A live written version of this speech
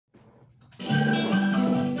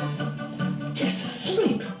Jeff's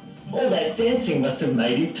asleep. All that dancing must have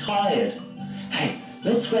made him tired. Hey,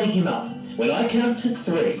 let's wake him up. When I count to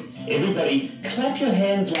 3, everybody clap your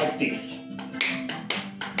hands like this.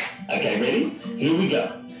 Okay, ready? Here we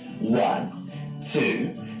go. 1,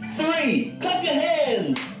 2, 3. Clap your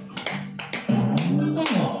hands.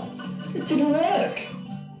 Oh, it didn't work.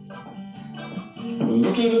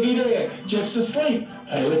 Looky there. Jeff's asleep.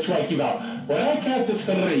 Hey, let's wake him up. When I count to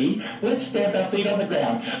 3, let's stamp our feet on the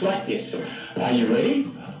ground like this. Are you ready?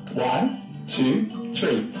 1, 2,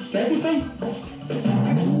 3. Stamp your feet.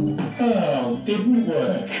 Oh, didn't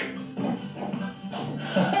work.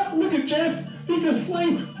 Look at Jeff. He's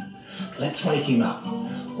asleep. Let's wake him up.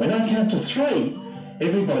 When I count to 3,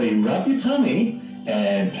 everybody rub your tummy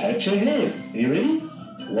and pat your head. Are you ready?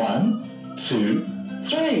 1, 2,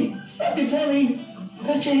 3. Rub your tummy.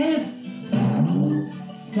 Pat your head.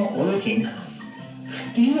 It's not working.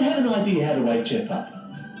 Do you have an idea how to wake Jeff up?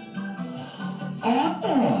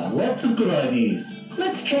 Ah, lots of good ideas.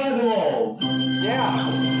 Let's try them all. Yeah.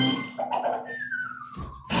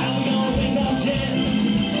 How we gonna wake up Jeff?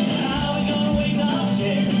 How we gonna wake up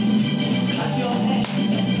Jeff? Clap your hands,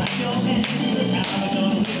 clap your hands. That's how we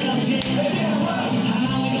gonna wake up Jeff.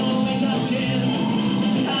 How we gonna wake up Jeff?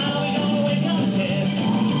 How we gonna wake up Jeff?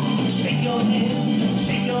 Shake your hands,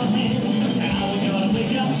 shake your hands. That's how we gonna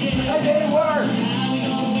wake up Jeff. That didn't work. How we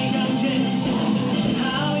gonna wake up Jeff?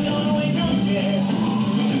 How we gonna wake up Jeff?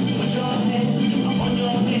 Put your hands up on your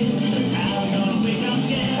head. That's how we gonna wake up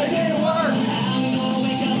Jeff. That didn't work. How we gonna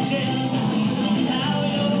wake up Jeff? How we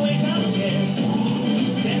gonna wake up Jeff?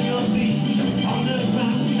 Stamp your feet on the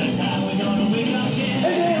ground. That's how we gonna wake up Jeff.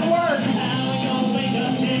 That didn't work. How we gonna wake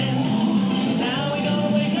up Jeff? How we gonna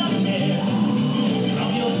wake up Jeff?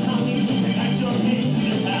 Rub your tummy and pat your head.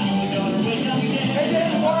 That's how we gonna wake up Jeff. That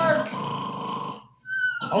didn't work.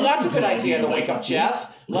 Oh, that's a good idea to wake up Jeff.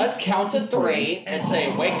 Let's count to 3 and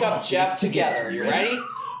say, wake up Jeff together. You ready?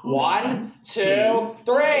 1, 2,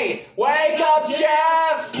 3. Wake up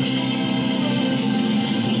Jeff!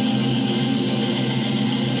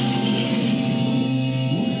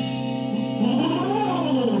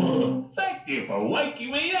 Thank you for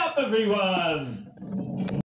waking me up, everyone.